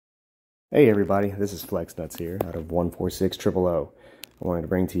Hey everybody, this is Flex Nuts here out of 146000. I wanted to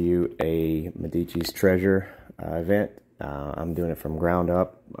bring to you a Medici's Treasure event. I'm doing it from ground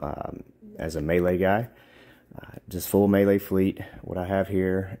up as a melee guy. Just full melee fleet. What I have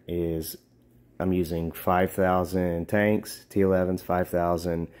here is I'm using 5,000 tanks, T11s,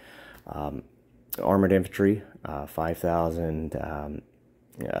 5,000 armored infantry, 5,000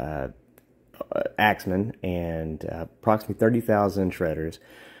 axemen, and approximately 30,000 shredders.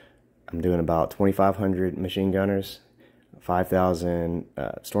 I'm doing about 2,500 machine gunners, 5,000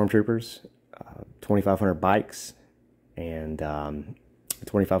 stormtroopers, 2,500 bikes, and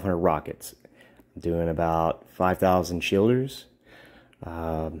 2,500 rockets. I'm doing about 5,000 shielders,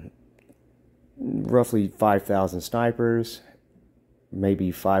 roughly 5,000 snipers,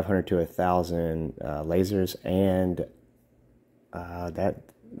 maybe 500 to 1,000 lasers, and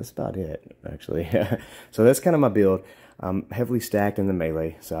that's about it, actually. So that's kind of my build. I'm heavily stacked in the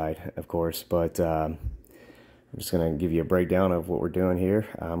melee side, of course, but I'm just going to give you a breakdown of what we're doing here.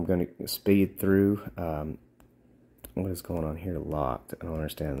 I'm going to speed through. What is going on here? Locked. I don't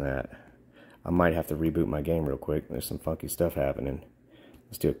understand that. I might have to reboot my game real quick. There's some funky stuff happening.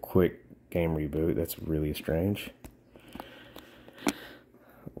 Let's do a quick game reboot. That's really strange.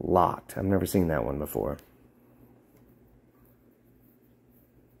 Locked. I've never seen that one before.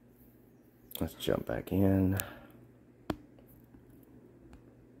 Let's jump back in.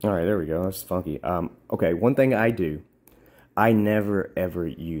 Alright, there we go. That's funky. Okay, one thing I do, I never ever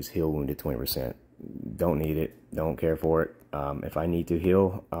use heal wounded 20%. Don't need it. Don't care for it. If I need to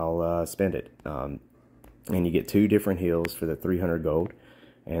heal, I'll spend it. And you get 2 different heals for the 300 gold.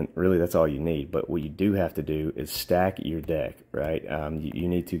 And really, that's all you need. But what you do have to do is stack your deck, right? You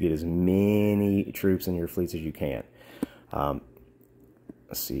need to get as many troops in your fleets as you can.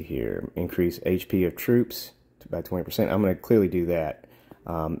 Let's see here. Increase HP of troops by 20%. I'm going to clearly do that.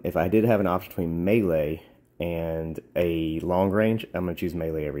 If I did have an option between melee and a long range, I'm going to choose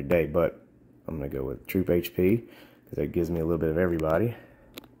melee every day, but I'm going to go with troop HP because that gives me a little bit of everybody.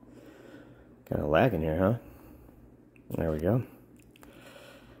 Kind of lagging here, huh? There we go.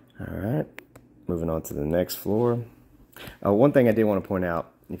 Alright, moving on to the next floor. One thing I did want to point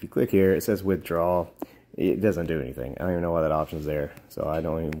out, if you click here, it says withdraw. It doesn't do anything. I don't even know why that option's there, so I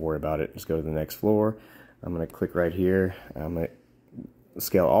don't even worry about it. Just go to the next floor. I'm going to click right here. I'm going to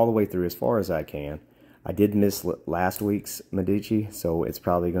scale all the way through as far as I can. I did miss last week's Medici, so it's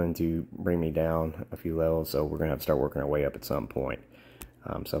probably going to bring me down a few levels, so we're going to have to start working our way up at some point.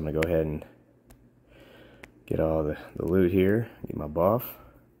 So I'm going to go ahead and get all the loot here, get my buff.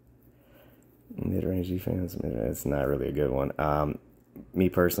 Mid-range defense, it's not really a good one. Me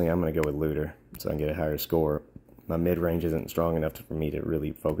personally, I'm going to go with looter, so I can get a higher score. My mid-range isn't strong enough for me to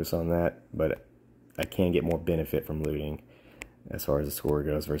really focus on that, but I can get more benefit from looting as far as the score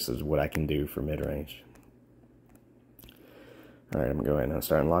goes versus what I can do for mid-range. Alright, I'm going to go ahead and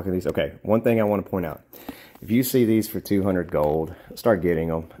start unlocking these. Okay, one thing I want to point out. If you see these for 200 gold, start getting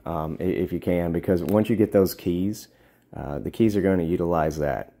them if you can, because once you get those keys, the keys are going to utilize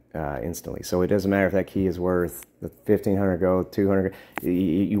that instantly. So it doesn't matter if that key is worth the 1,500 gold, 200.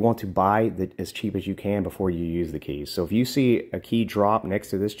 You want to buy as cheap as you can before you use the keys. So if you see a key drop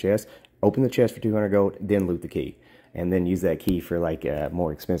next to this chest, open the chest for 200 gold, then loot the key. And then use that key for like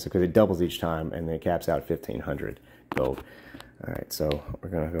more expensive, because it doubles each time and then it caps out at 1,500 gold. Alright, so we're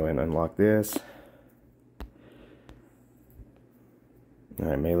going to go ahead and unlock this.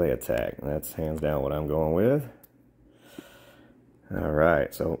 Alright, melee attack. That's hands down what I'm going with.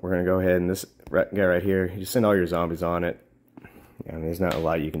 Alright, so we're going to go ahead and this guy right here, you just send all your zombies on it. And there's not a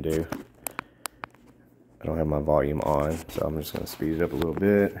lot you can do. I don't have my volume on, so I'm just going to speed it up a little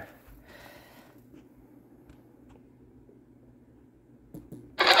bit.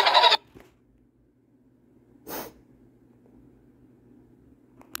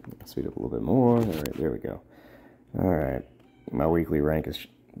 Speed up a little bit more. All right, there we go. All right, my weekly rank is,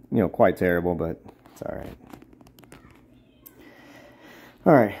 quite terrible, but it's all right.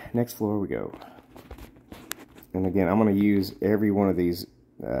 All right, next floor we go. And again, I'm going to use every one of these,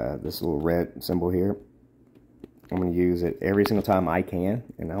 this little red symbol here. I'm going to use it every single time I can,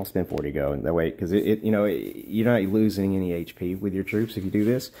 and I'll spend 40 gold. That way, because you're not losing any HP with your troops if you do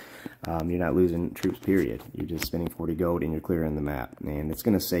this. You're not losing troops, period. You're just spending 40 gold and you're clearing the map. And it's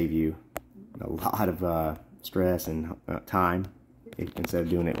going to save you a lot of stress and time instead of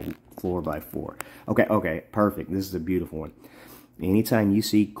doing it floor by floor. Okay, perfect. This is a beautiful one. Anytime you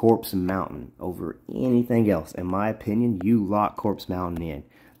see Corpse Mountain over anything else, in my opinion, you lock Corpse Mountain in.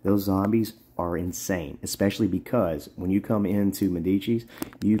 Those zombies are insane, especially because when you come into Medici's,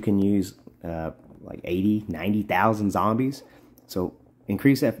 you can use like 80, 90,000 zombies. So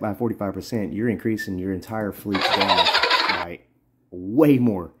increase that by 45%, you're increasing your entire fleet's damage by way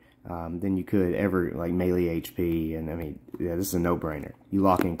more than you could ever, like melee HP. And I mean, yeah, this is a no-brainer. You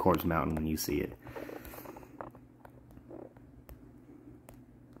lock in Corpse Mountain when you see it.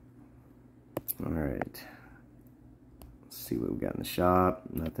 Alright. Let's see what we got in the shop.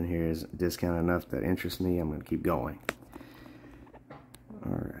 Nothing here is discounted enough that interests me. I'm going to keep going.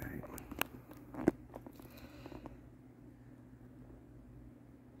 Alright.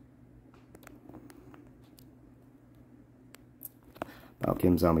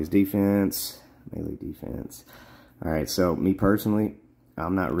 Kim Zombies defense, melee defense. Alright, so me personally,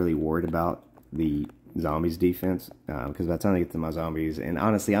 I'm not really worried about the zombies defense because by the time I get to my zombies, and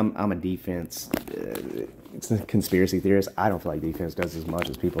honestly, I'm a defense it's a conspiracy theorist. I don't feel like defense does as much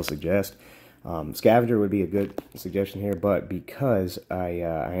as people suggest. Scavenger would be a good suggestion here, but because I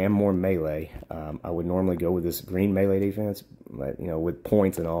am more melee, I would normally go with this green melee defense, but you know, with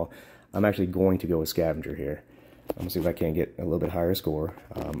points and all, I'm actually going to go with Scavenger here. I'm gonna see if I can get a little bit higher score.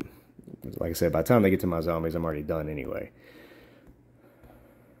 Like I said, by the time they get to my zombies, I'm already done anyway.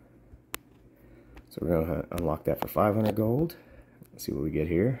 So we're gonna unlock that for 500 gold. Let's see what we get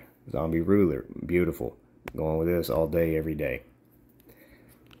here. Zombie Ruler, beautiful. Going with this all day, every day.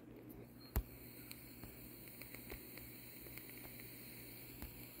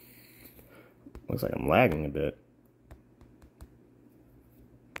 Looks like I'm lagging a bit.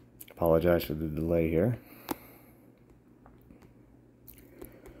 Apologize for the delay here.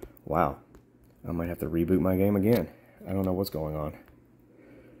 Wow, I might have to reboot my game again. I don't know what's going on.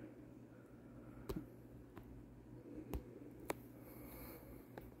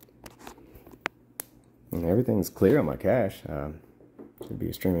 And everything's clear on my cache. Should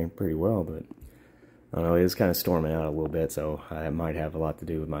be streaming pretty well, but I don't know, it is kind of storming out a little bit, so it might have a lot to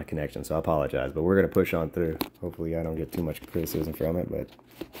do with my connection, so I apologize. But we're going to push on through. Hopefully I don't get too much criticism from it, but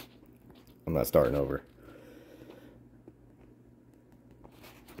I'm not starting over.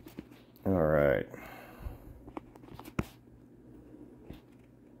 Alright.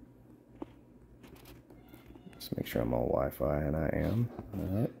 Just make sure I'm on Wi-Fi, and I am.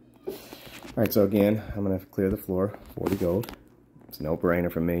 Alright. Alright, so again, I'm going to clear the floor. 40 gold. It's a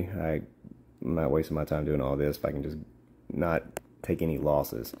no-brainer for me. I'm not wasting my time doing all this if I can just not take any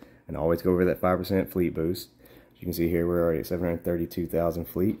losses. And always go over that 5% fleet boost. As you can see here, we're already at 732,000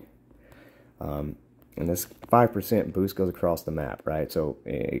 fleet. And this 5% boost goes across the map, right? So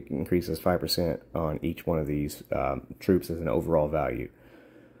it increases 5% on each one of these troops as an overall value.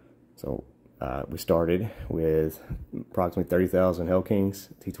 So we started with approximately 30,000 Hell Kings,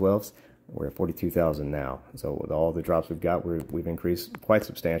 T12s. We're at 42,000 now. So with all the drops we've got, we've increased quite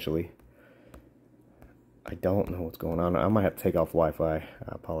substantially. I don't know what's going on. I might have to take off Wi-Fi. I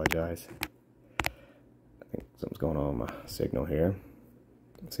apologize. I think something's going on with my signal here.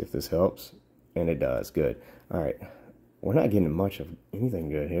 Let's see if this helps. And it does. Good. Alright. We're not getting much of anything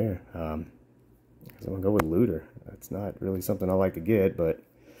good here. So I'm going to go with Looter. That's not really something I like to get, but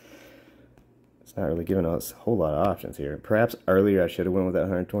it's not really giving us a whole lot of options here. Perhaps earlier I should have went with that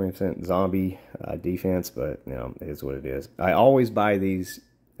 120% zombie defense, but you know, it is what it is. I always buy these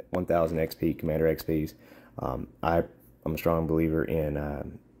 1000 XP, Commander XPs. I'm a strong believer in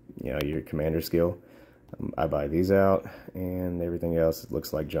you know, your Commander skill. I buy these out, and everything else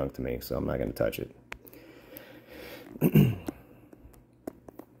looks like junk to me, so I'm not going to touch it.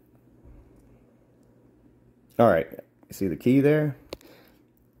 Alright, see the key there?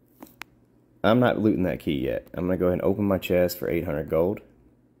 I'm not looting that key yet. I'm going to go ahead and open my chest for 800 gold,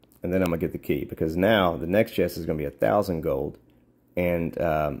 and then I'm going to get the key, because now the next chest is going to be 1,000 gold, and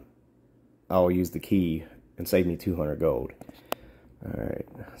I'll use the key and save me 200 gold. Alright,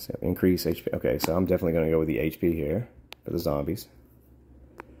 so increase HP. Okay, so I'm definitely going to go with the HP here for the zombies.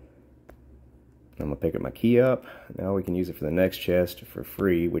 I'm going to pick up my key up. Now we can use it for the next chest for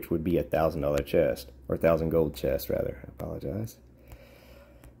free, which would be $1,000 chest, or 1,000 gold chest, rather. I apologize.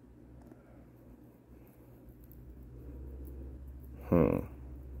 I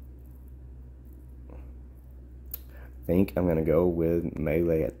think I'm going to go with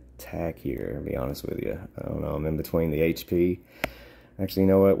melee attack here, to be honest with you. I don't know, I'm in between the HP. Actually, you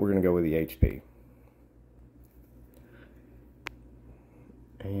know what? We're going to go with the HP.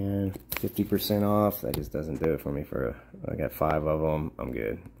 And 50% off. That just doesn't do it for me. I got 5 of them. I'm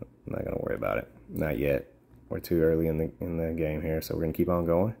good. I'm not going to worry about it. Not yet. We're too early in the game here, so we're going to keep on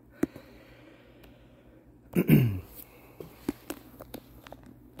going.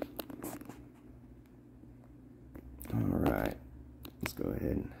 Alright. Let's go ahead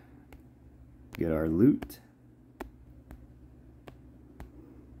and get our loot.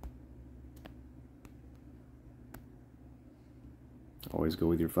 Always always go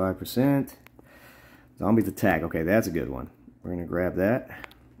with your 5%. Zombies attack. Okay, that's a good one. We're going to grab that.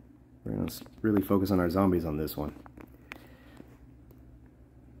 We're going to really focus on our zombies on this one.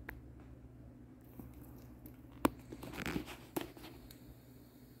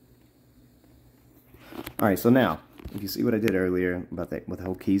 Alright, so now, if you see what I did earlier about that with the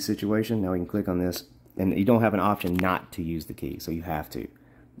whole key situation, now we can click on this, and you don't have an option not to use the key, so you have to.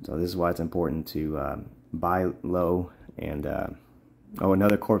 So this is why it's important to buy low, and oh,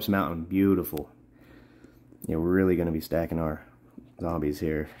 another corpse mountain, beautiful. Yeah, we're really going to be stacking our zombies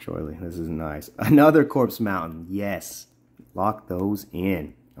here shortly. This is nice. Another corpse mountain, yes. Lock those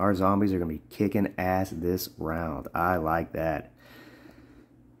in. Our zombies are going to be kicking ass this round. I like that.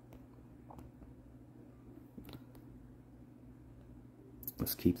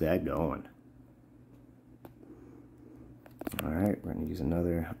 Let's keep that going. Alright, we're going to use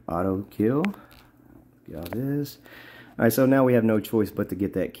another auto kill. Get all this. Alright, so now we have no choice but to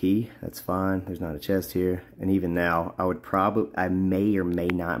get that key. That's fine. There's not a chest here. And even now, I may or may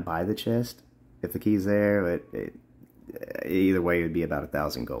not buy the chest if the key's there, but either way, it would be about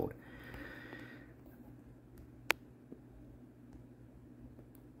 1,000 gold.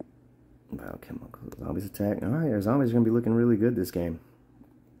 Biochemical zombies attack. Alright, our zombies are going to be looking really good this game,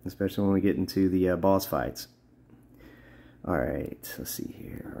 especially when we get into the boss fights. Alright, let's see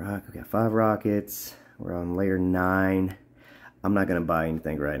here. We got 5 rockets. We're on layer 9. I'm not going to buy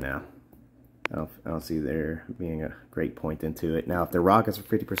anything right now. I don't see there being a great point into it. Now, if the rockets are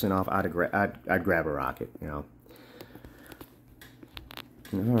 50% off, I'd grab a rocket, you know.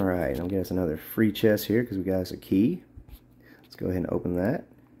 Alright, I'll get us another free chest here because we got us a key. Let's go ahead and open that.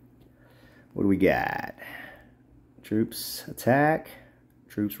 What do we got? Troops attack,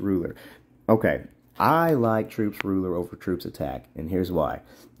 troops ruler. Okay, I like troops ruler over troops attack, and here's why.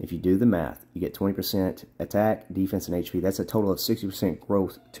 If you do the math, you get 20% attack, defense, and HP. That's a total of 60%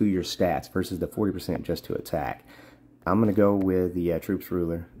 growth to your stats versus the 40% just to attack. I'm going to go with the troops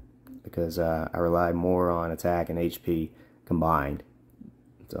ruler because I rely more on attack and HP combined.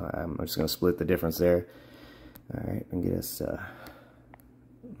 So I'm just going to split the difference there. Alright, and get us a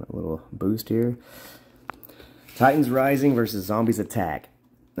little boost here. Titans Rising versus Zombies Attack.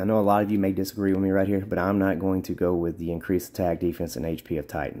 I know a lot of you may disagree with me right here, but I'm not going to go with the increased attack, defense, and HP of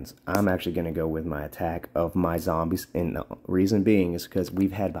Titans. I'm actually going to go with my attack of my zombies, and the reason being is because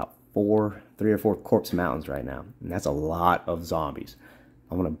we've had about 3 or 4 corpse mountains right now, and that's a lot of zombies.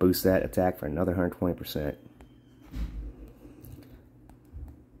 I want to boost that attack for another 120%.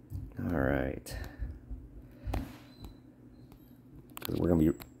 Alright. We're going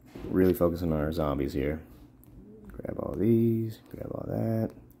to be really focusing on our zombies here. Grab all these, grab all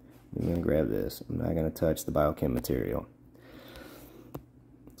that. I'm going to grab this. I'm not going to touch the biochem material.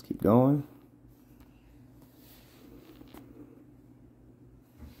 Let's keep going.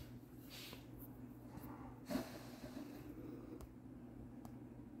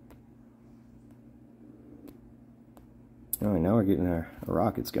 Alright, now we're getting our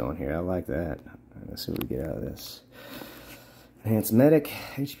rockets going here. I like that. Let's see what we get out of this. Enhanced medic,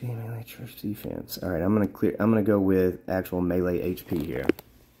 HP, melee, church defense. Alright, I'm gonna go with actual melee HP here.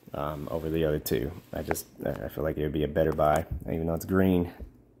 Over the other two. I feel like it would be a better buy. Even though it's green,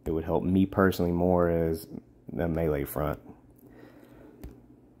 it would help me personally more as the melee front.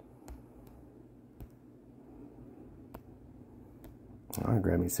 Alright,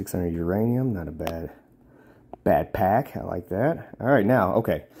 grab me 600 uranium. Not a bad pack. I like that. Alright, now,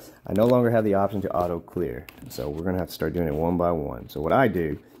 okay. I no longer have the option to auto clear. So we're going to have to start doing it one by one. So what I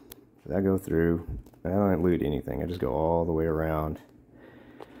do is I go through, I don't loot anything. I just go all the way around.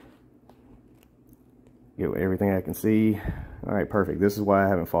 Get everything I can see. Alright, perfect. This is why I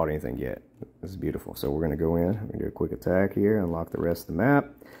haven't fought anything yet. This is beautiful. So we're going to go in. We're going to do a quick attack here. Unlock the rest of the map.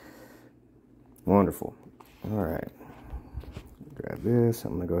 Wonderful. Alright. Grab this.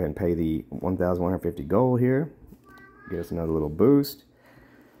 I'm going to go ahead and pay the 1,150 gold here. Get us another little boost.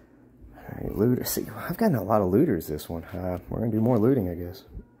 Alright, looter. See, I've gotten a lot of looters this one. We're going to do more looting, I guess.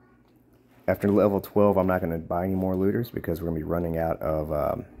 After level 12, I'm not going to buy any more looters because we're going to be running out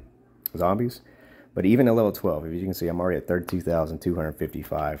of zombies. But even at level 12, as you can see, I'm already at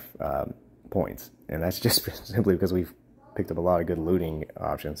 32,255 points. And that's just simply because we've picked up a lot of good looting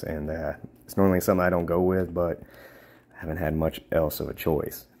options. And it's normally something I don't go with, but I haven't had much else of a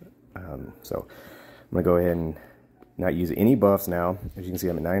choice. So I'm going to go ahead and not use any buffs now. As you can see,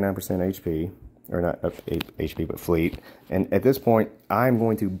 I'm at 99% HP. Or not up HP, but fleet. And at this point, I'm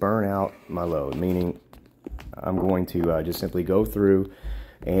going to burn out my load. Meaning, I'm going to just simply go through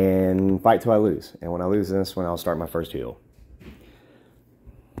and fight till I lose. And when I lose this one, I'll start my first heal.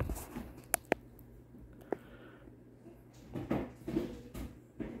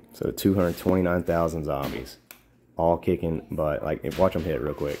 So 229,000 zombies. All kicking butt. Like, watch them hit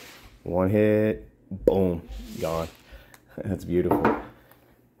real quick. One hit, boom, gone. That's beautiful.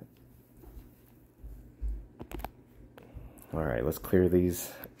 Alright, let's clear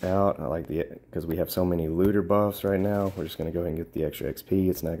these out. I like because we have so many looter buffs right now. We're just going to go ahead and get the extra XP.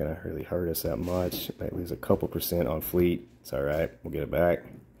 It's not going to really hurt us that much. Might lose a couple % on fleet. It's alright. We'll get it back.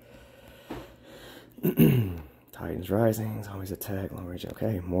 Titans rising. Zombies attack. Long range.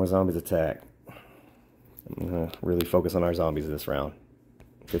 Okay, more zombies attack. I'm going to really focus on our zombies this round.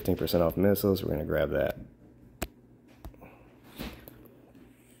 15% off missiles. We're going to grab that.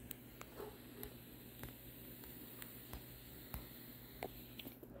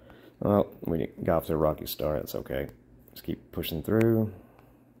 Well, we got off to a rocky start. That's okay. Just keep pushing through.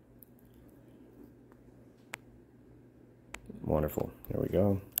 Wonderful. There we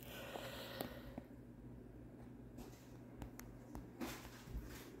go.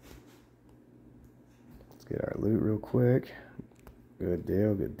 Let's get our loot real quick. Good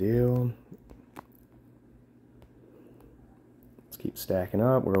deal, good deal. Let's keep stacking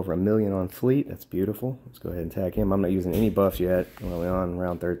up. We're over 1 million on fleet. That's beautiful. Let's go ahead and tag him. I'm not using any buffs yet. I'm only on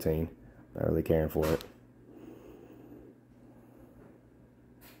round 13. Not really caring for it.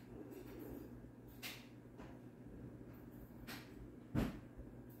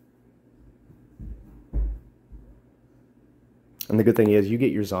 And the good thing is you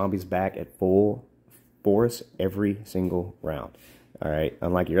get your zombies back at full force every single round. Alright,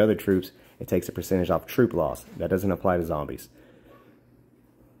 unlike your other troops, it takes a percentage off troop loss. That doesn't apply to zombies.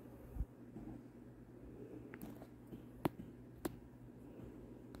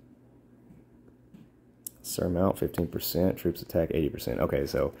 Surmount 15%, troops attack 80%. Okay,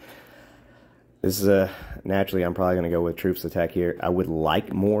 so this is naturally I'm probably going to go with troops attack here. I would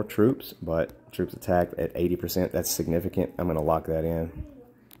like more troops, but troops attack at 80%, that's significant. I'm going to lock that in.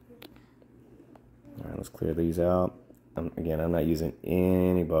 Alright, let's clear these out. Again, I'm not using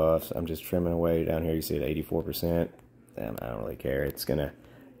any buffs. I'm just trimming away down here. You see it 84%. I don't really care. It's going to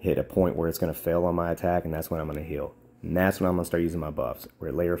hit a point where it's going to fail on my attack, and that's when I'm going to heal. And that's when I'm going to start using my buffs. We're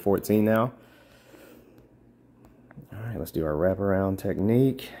at layer 14 now. Alright, let's do our wraparound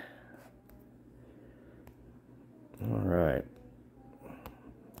technique. Alright.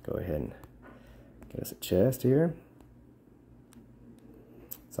 Go ahead and get us a chest here.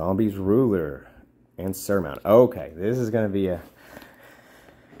 Zombies ruler and surmount. Okay, this is going to be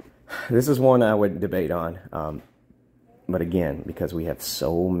this is one I would debate on. But again, because we have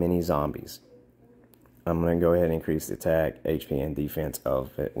so many zombies, I'm going to go ahead and increase the attack, HP, and defense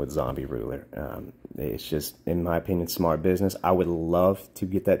of it with Zombie Ruler. It's just, in my opinion, smart business. I would love to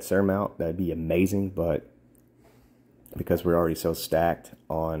get that surmount. That'd be amazing, but because we're already so stacked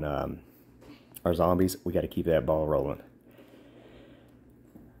on our zombies, we got to keep that ball rolling.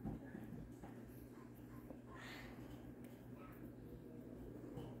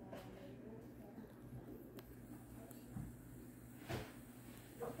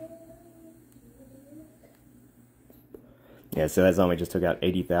 Yeah, so that zombie just took out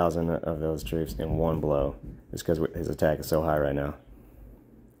 80,000 of those troops in one blow. Just because his attack is so high right now.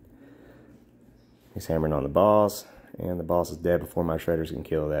 He's hammering on the boss, and the boss is dead before my shredders can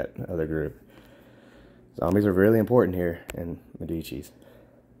kill that other group. Zombies are really important here in Medici's.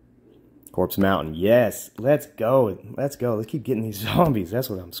 Corpse Mountain, yes! Let's go! Let's go! Let's keep getting these zombies. That's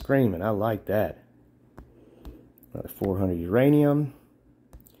what I'm screaming. I like that. Another 400 uranium.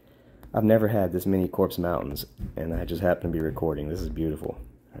 I've never had this many Corpse Mountains, and I just happen to be recording. This is beautiful.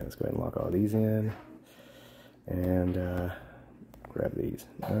 All right, let's go ahead and lock all these in. And grab these.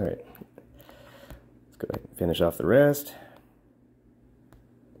 All right. Let's go ahead and finish off the rest.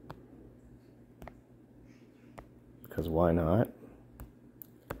 Because why not?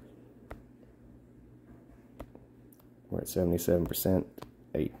 We're at 77%.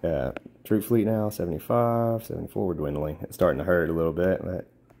 Troop fleet now, 75, 74. We're dwindling. It's starting to hurt a little bit, but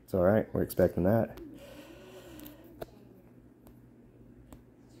it's all right. We're expecting that.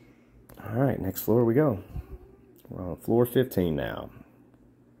 All right, next floor we go. We're on floor 15 now.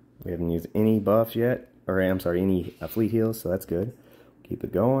 We haven't used any buffs yet, or I'm sorry, any fleet heals, so that's good. Keep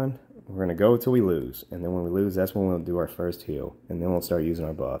it going. We're going to go till we lose, and then when we lose, that's when we'll do our first heal, and then we'll start using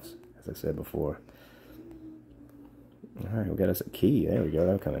our buffs, as I said before. All right, we got us a key. There we go.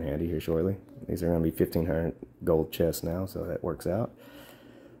 That'll come in handy here shortly. These are going to be 1,500 gold chests now, so that works out.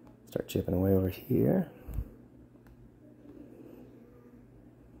 Start chipping away over here.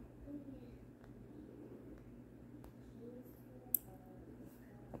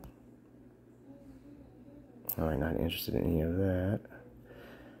 Alright, not interested in any of that.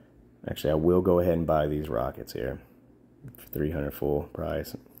 Actually, I will go ahead and buy these rockets here for 300 full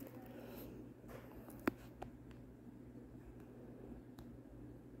price.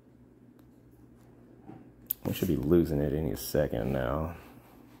 We should be losing it any second now.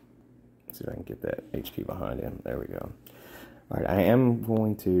 Let's see if I can get that HP behind him. There we go. All right, I am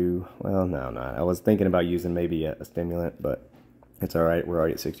going to, well, no, I'm not. I was thinking about using maybe a stimulant, but it's all right. We're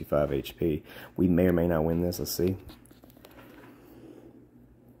already at 65 HP. We may or may not win this. Let's see.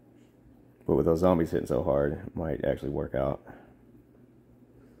 But with those zombies hitting so hard, it might actually work out.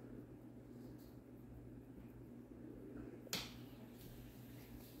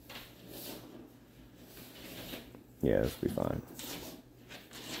 Yeah, this will be fine.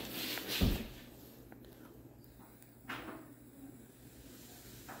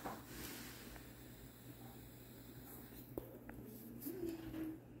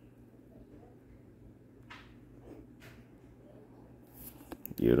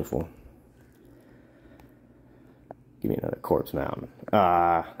 Beautiful. Give me another corpse mount.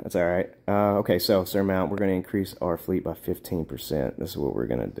 That's all right. Okay, so Sir Mount, we're going to increase our fleet by 15%. This is what we're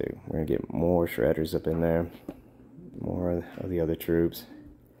going to do. We're going to get more shredders up in there. More of the other troops.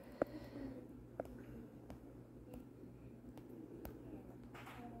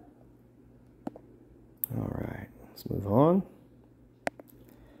 All right, let's move on.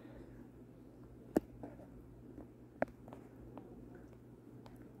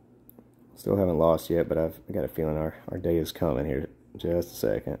 Still haven't lost yet, but I got a feeling our day is coming here. Just a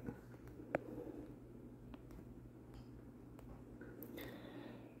second.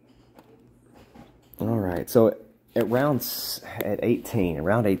 All right, so around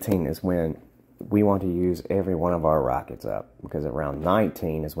 18 is when we want to use every one of our rockets up, because around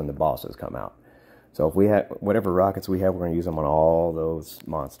 19 is when the bosses come out. So if we have whatever rockets we have, we're going to use them on all those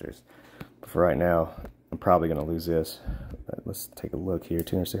monsters. But for right now, I'm probably going to lose this. But let's take a look here.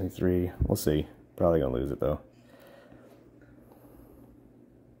 273. We'll see. Probably going to lose it though.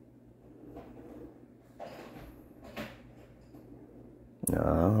 No,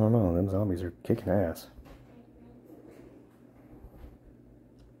 I don't know. Them zombies are kicking ass.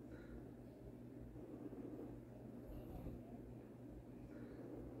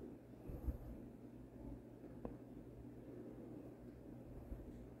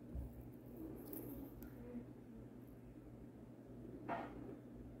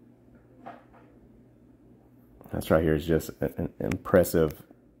 This right here is just an impressive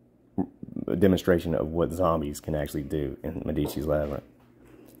demonstration of what zombies can actually do in Medici's Labyrinth.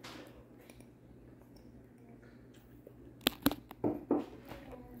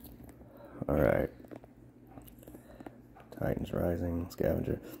 Alright. Titans Rising,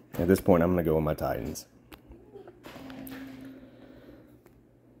 Scavenger. At this point, I'm going to go with my Titans.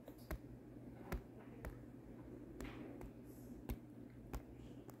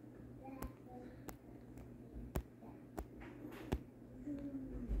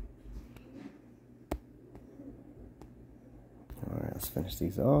 Alright, let's finish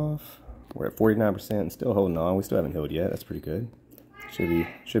these off. We're at 49% and still holding on. We still haven't healed yet. That's pretty good.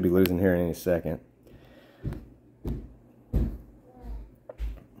 Should be losing here in any second.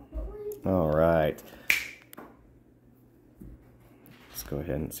 Alright. Let's go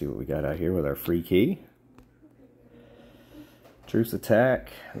ahead and see what we got out here with our free key. Troops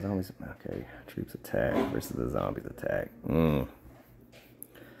attack. Zombies. Okay. Troops attack versus the zombies attack.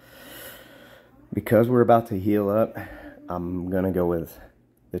 Because we're about to heal up, I'm going to go with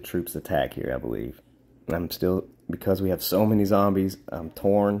the troops attack here, I believe. Because we have so many zombies, I'm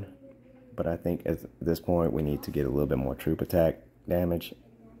torn. But I think at this point we need to get a little bit more troop attack damage.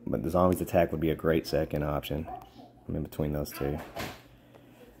 But the zombies attack would be a great second option. I'm in between those two.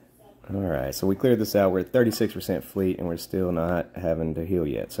 Alright, so we cleared this out. We're at 36% fleet and we're still not having to heal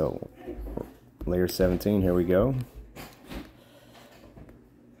yet. So, layer 17, here we go.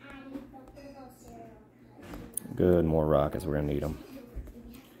 Good, more rockets. We're going to need them.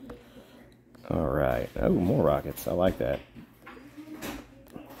 Alright. Oh, more rockets. I like that.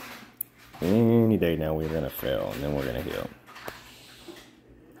 Any day now we're going to fail, and then we're going to heal.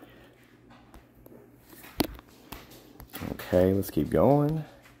 Okay, let's keep going.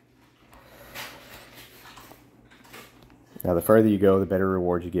 Now, the further you go, the better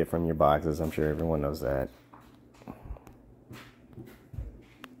rewards you get from your boxes. I'm sure everyone knows that.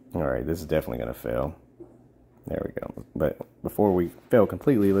 Alright, this is definitely going to fail. There we go. But before we fail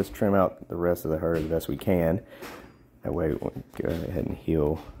completely, let's trim out the rest of the herd as best we can. That way, we'll go ahead and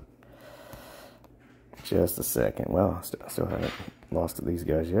heal. Just a second. Well, I still haven't lost to these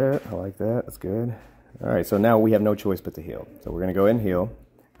guys yet. I like that. That's good. Alright, so now we have no choice but to heal. So we're going to go ahead and heal.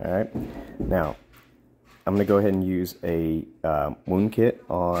 Alright. Now, I'm going to go ahead and use a wound kit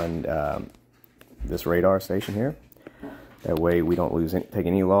on this radar station here. That way we don't take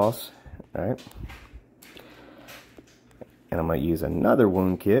any loss. Alright. And I'm going to use another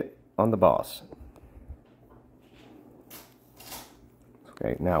wound kit on the boss.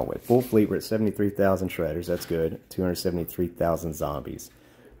 Okay, now with full fleet, we're at 73,000 shredders. That's good. 273,000 zombies.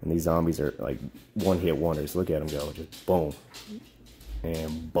 And these zombies are like one-hit wonders. Look at them go. Just boom.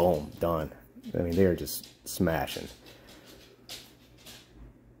 And boom. Done. I mean, they're just smashing.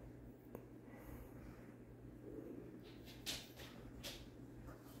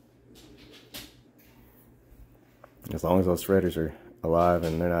 As long as those shredders are alive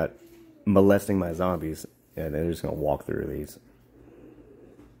and they're not molesting my zombies, yeah, they're just going to walk through these.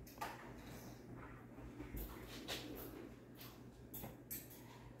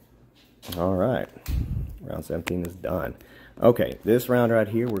 Alright, round 17 is done. Okay, this round right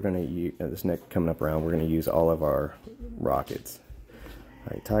here, we're going to use, this next coming up round, we're going to use all of our rockets.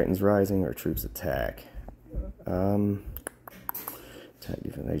 Alright, Titans Rising or Troops Attack. Attack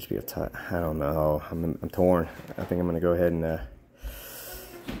defense, HP of I don't know, I'm torn. I think I'm going to go ahead and,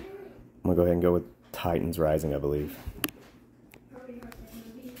 go with Titans Rising, I believe.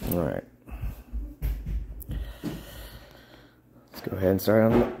 Alright. Go ahead and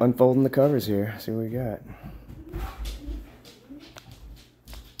start unfolding the covers here. See what we got.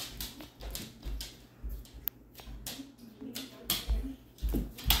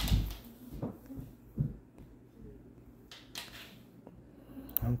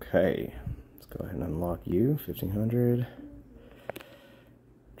 Okay, let's go ahead and unlock you. 1500.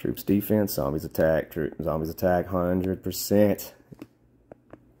 Troops defense, zombies attack. Zombies attack 100%.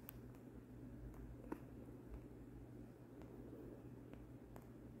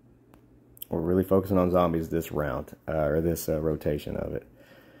 We're really focusing on zombies this round, or this rotation of it.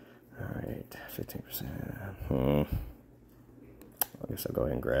 Alright, 15%. I guess I'll go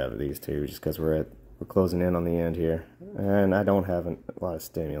ahead and grab these two just because we're closing in on the end here. And I don't have a lot of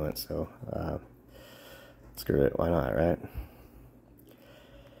stimulants, so screw it, why not, right?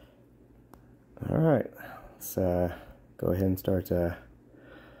 Alright, let's go ahead and start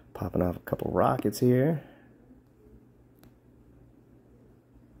popping off a couple rockets here.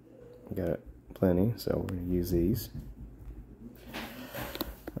 Got plenty, so we're going to use these.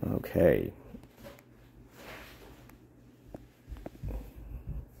 Okay.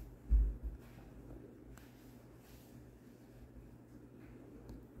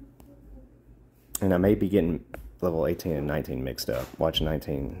 And I may be getting level 18 and 19 mixed up. Watch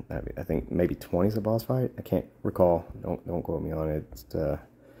 19. I think maybe 20 is the boss fight. I can't recall. Don't quote me on it. It's been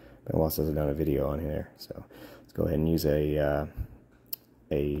a while since I've done a video on here. So let's go ahead and use a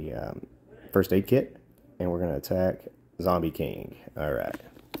first aid kit, and we're going to attack Zombie King. Alright.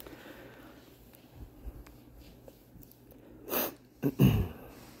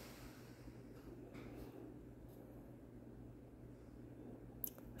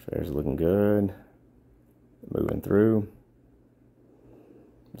 Affairs looking good. Moving through.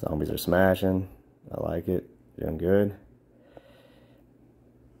 Zombies are smashing. I like it. Doing good.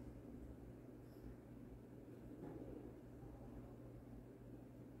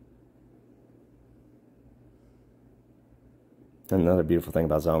 Another beautiful thing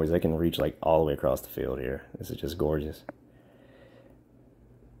about zombies, they can reach like all the way across the field here. This is just gorgeous.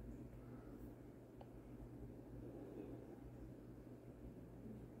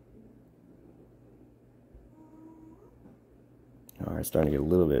 Alright, starting to get a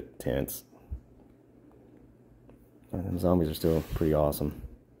little bit tense. And them zombies are still pretty awesome.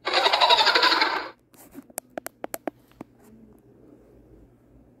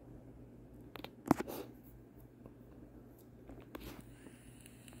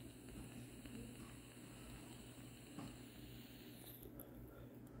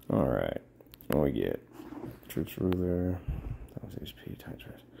 Alright, what we get? Troops ruler, that was HP, times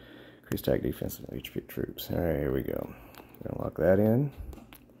increased attack defense of HP troops. Alright, here we go. Gonna lock that in.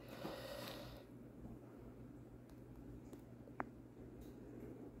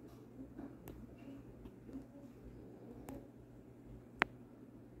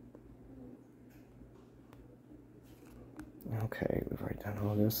 Okay, we've already done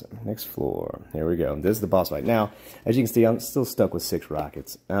all this. Next floor. Here we go. This is the boss fight. Now, as you can see, I'm still stuck with 6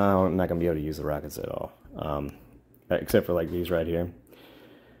 rockets. I'm not going to be able to use the rockets at all. Except for like these right here.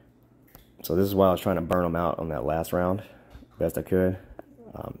 So this is why I was trying to burn them out on that last round. Best I could.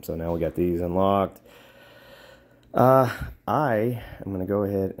 So now we got these unlocked. I am going to go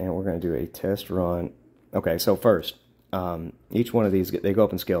ahead and we're going to do a test run. Okay, so first, each one of these, they go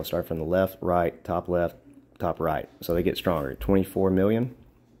up in scale. Start from the left, right, top left, top right. So they get stronger. 24 million.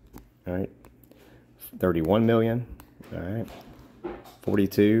 All right. 31 million. All right.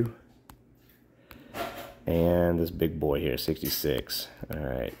 42. And this big boy here, 66. All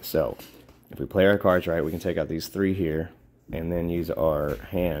right. So if we play our cards right, we can take out these 3 here and then use our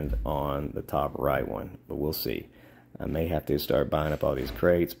hand on the top right one. But we'll see. I may have to start buying up all these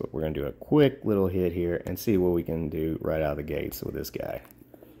crates, but we're going to do a quick little hit here and see what we can do right out of the gates with this guy.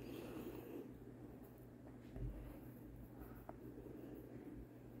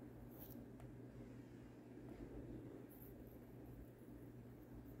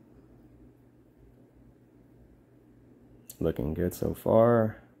 Looking good so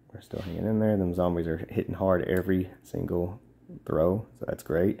far. We're still hanging in there. Them zombies are hitting hard every single throw, so that's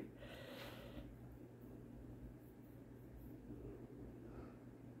great.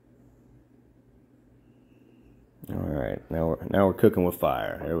 All right, now we're cooking with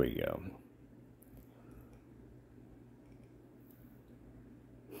fire. There we go.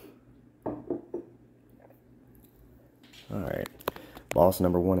 All right, boss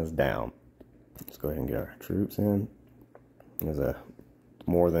number 1 is down. Let's go ahead and get our troops in. There's a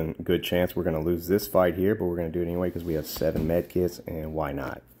more than good chance we're going to lose this fight here, but we're going to do it anyway because we have 7 med kits, and why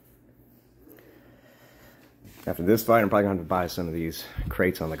not? After this fight, I'm probably going to have to buy some of these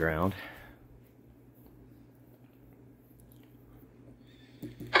crates on the ground.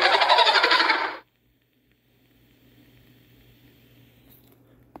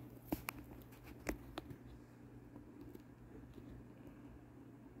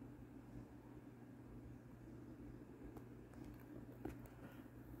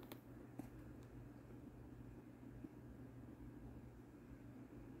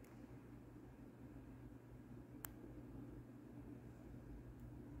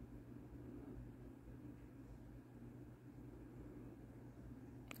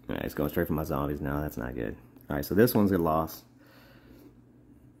 Alright, it's going straight for my zombies now. That's not good. Alright, so this one's a loss.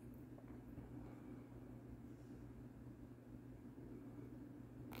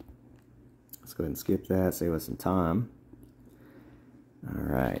 Let's go ahead and skip that, save us some time.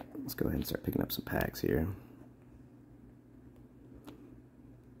 Alright, let's go ahead and start picking up some packs here.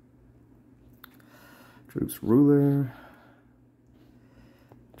 Troops ruler.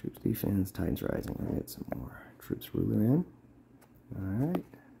 Troops defense, Titans rising. I'll get some more troops ruler in. Alright.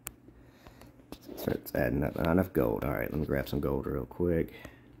 Starts adding up. Not enough gold. Alright, let me grab some gold real quick.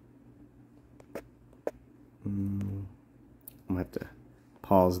 I'm gonna have to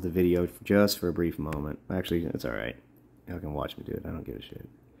pause the video just for a brief moment. Actually, it's alright. Y'all can watch me do it. I don't give a shit.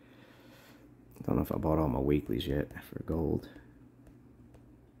 I don't know if I bought all my weeklies yet for gold.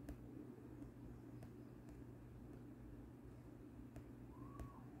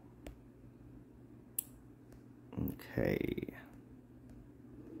 Okay.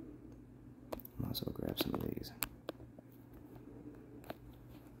 Might as well grab some of these.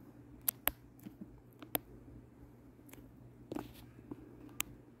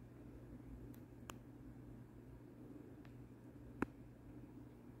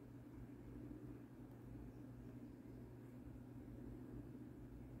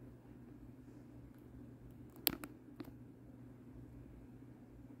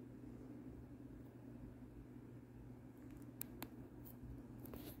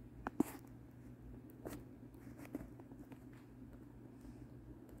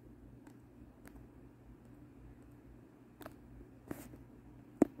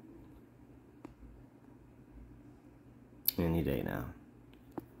 Any day now.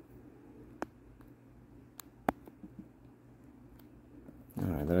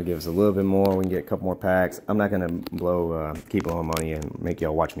 Alright, that'll give us a little bit more. We can get a couple more packs. I'm not going to keep blowing money and make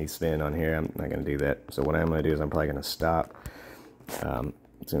y'all watch me spin on here. I'm not going to do that. So what I'm going to do is I'm probably going to stop. As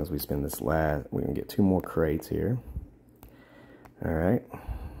soon as we spin this last, we're going to get 2 more crates here. Alright.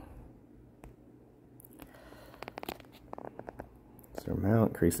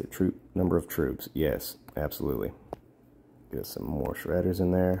 Surmount, increase the number of troops. Yes, absolutely. Get some more shredders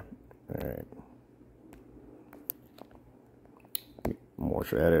in there. Alright. More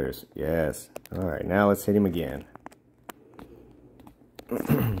shredders. Yes. Alright, now let's hit him again.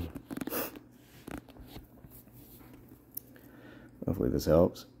 Hopefully this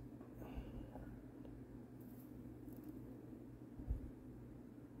helps.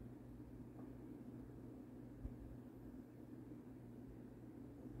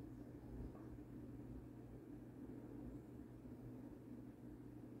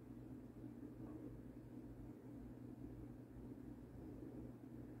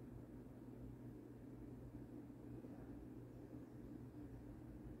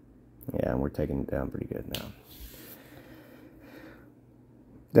 Yeah, we're taking it down pretty good now.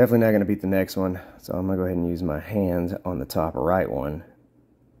 Definitely not going to beat the next one, so I'm going to go ahead and use my hands on the top right one.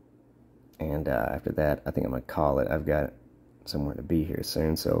 And after that, I think I'm going to call it. I've got somewhere to be here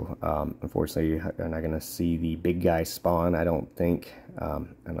soon, so unfortunately, you're not going to see the big guy spawn, I don't think.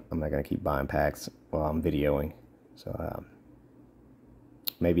 I'm not going to keep buying packs while I'm videoing. So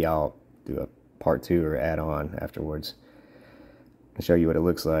maybe I'll do a part 2 or add on afterwards and show you what it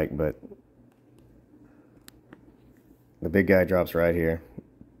looks like. But the big guy drops right here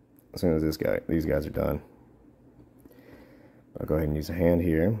as soon as these guys are done. I'll go ahead and use a hand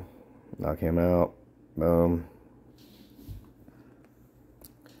here, knock him out, boom.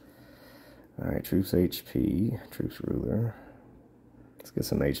 Alright, troops HP, troops ruler. Let's get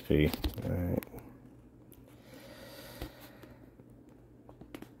some HP. Alright.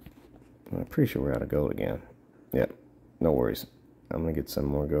 I'm pretty sure we're out of gold again. Yep, no worries. I'm going to get some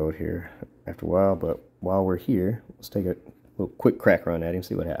more gold here after a while, but while we're here, let's take a little quick crack run at him,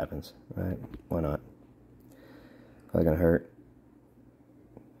 see what happens. Alright, why not? Probably going to hurt.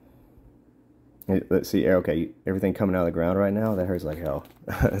 Let's see, okay, everything coming out of the ground right now, that hurts like hell.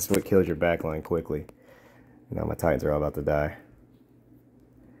 That's what kills your backline quickly. Now my Titans are all about to die.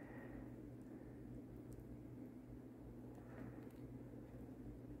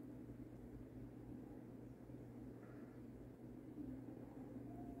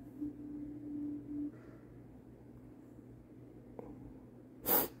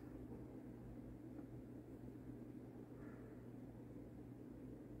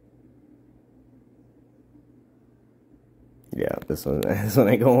 Yeah, this one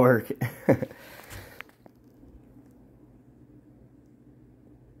ain't gonna work.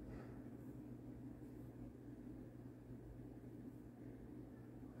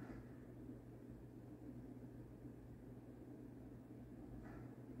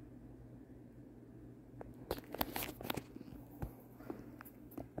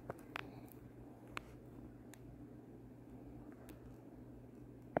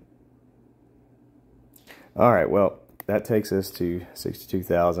 All right, well, that takes us to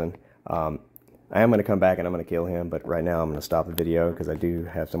 62,000. I am going to come back and I'm going to kill him, but right now I'm going to stop the video because I do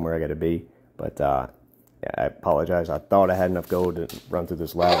have somewhere I got to be. But yeah, I apologize. I thought I had enough gold to run through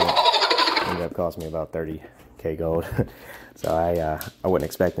this lava. It ended up costing me about 30k gold. So I wasn't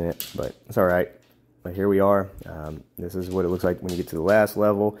expecting it, but it's all right. But here we are. This is what it looks like when you get to the last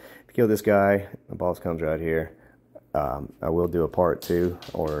level. If you kill this guy, the boss comes right here. I will do a part 2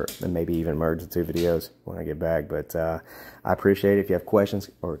 or maybe even merge the 2 videos when I get back, but I appreciate it. If you have questions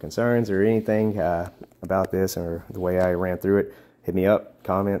or concerns or anything about this or the way I ran through it, hit me up,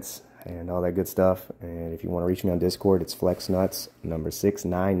 comments, and all that good stuff. And if you want to reach me on Discord, it's FlexNuts number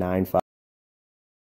 6995.